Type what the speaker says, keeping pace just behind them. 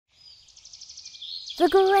The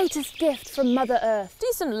greatest gift from Mother Earth.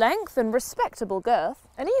 Decent length and respectable girth.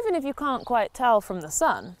 And even if you can't quite tell from the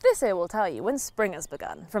sun, this here will tell you when spring has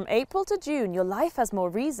begun. From April to June, your life has more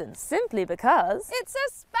reasons, simply because it's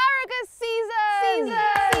asparagus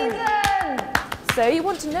season! So you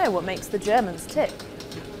want to know what makes the Germans tick?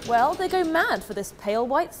 Well, they go mad for this pale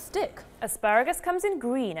white stick. Asparagus comes in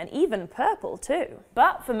green and even purple too.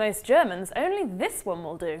 But for most Germans, only this one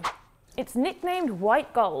will do. It's nicknamed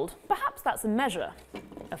white gold. Perhaps that's a measure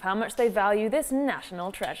of how much they value this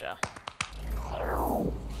national treasure.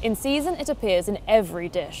 In season, it appears in every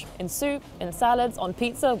dish. In soup, in salads, on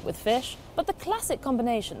pizza, with fish. But the classic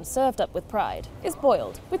combination, served up with pride, is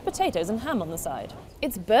boiled, with potatoes and ham on the side.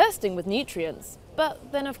 It's bursting with nutrients.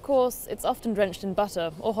 But then, of course, it's often drenched in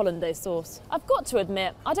butter or hollandaise sauce. I've got to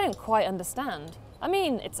admit, I don't quite understand. I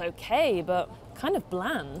mean, it's okay, but kind of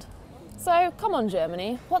bland. So, come on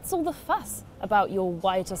Germany, what's all the fuss about your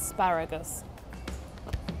white asparagus?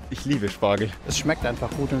 Ich liebe Spargel. Es schmeckt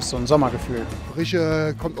einfach gut und ist so ein Sommergefühl.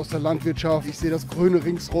 Frische kommt aus der Landwirtschaft. Ich sehe das Grüne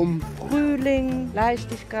ringsrum. Frühling,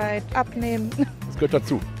 Leichtigkeit, Abnehmen. Das gehört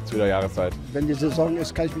dazu, zu der Jahreszeit. Wenn die Saison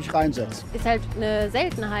ist, kann ich mich reinsetzen. Ist halt eine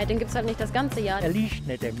Seltenheit, den gibt es halt nicht das ganze Jahr. Er liegt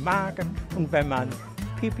nicht im Magen und wenn man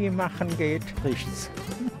Pipi machen geht, riecht's.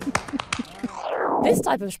 This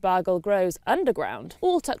type of spargel grows underground,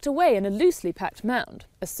 all tucked away in a loosely packed mound.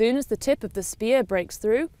 As soon as the tip of the spear breaks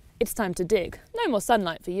through, it's time to dig. No more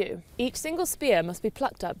sunlight for you. Each single spear must be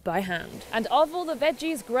plucked up by hand. And of all the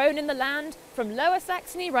veggies grown in the land, from Lower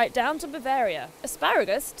Saxony right down to Bavaria,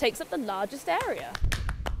 asparagus takes up the largest area.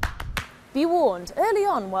 Be warned, early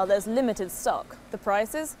on while there's limited stock, the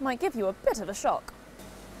prices might give you a bit of a shock.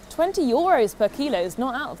 €20 per kilo is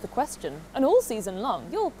not out of the question. And all season long,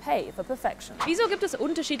 you'll pay for perfection. Wieso gibt es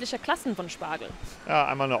unterschiedliche Klassen von Spargel? Ja,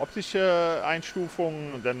 einmal eine optische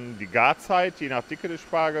Einstufung und dann die Garzeit, je nach Dicke des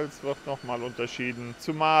Spargels wird nochmal unterschieden.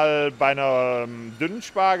 Zumal bei einem dünnen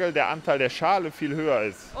Spargel der Anteil der Schale viel höher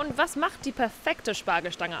ist. Und was macht die perfekte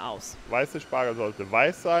Spargelstange aus? Weiße Spargel sollte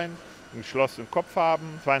weiß sein, einen geschlossenen Kopf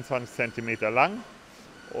haben, 22 cm lang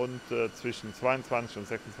und zwischen 22 und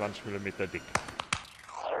 26 mm dick.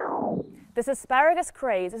 This asparagus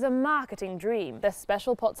craze is a marketing dream. There's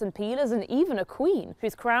special pots and peelers and even a queen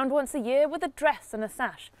who's crowned once a year with a dress and a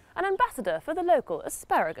sash, an ambassador for the local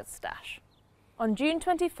asparagus stash. On June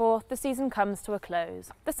 24th, the season comes to a close.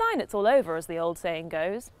 The sign it's all over, as the old saying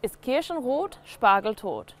goes, is Kirschenrot, Spargel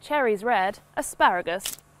tot, cherries red,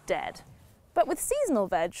 asparagus dead. But with seasonal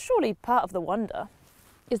veg, surely part of the wonder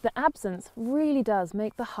is that absence really does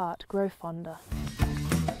make the heart grow fonder.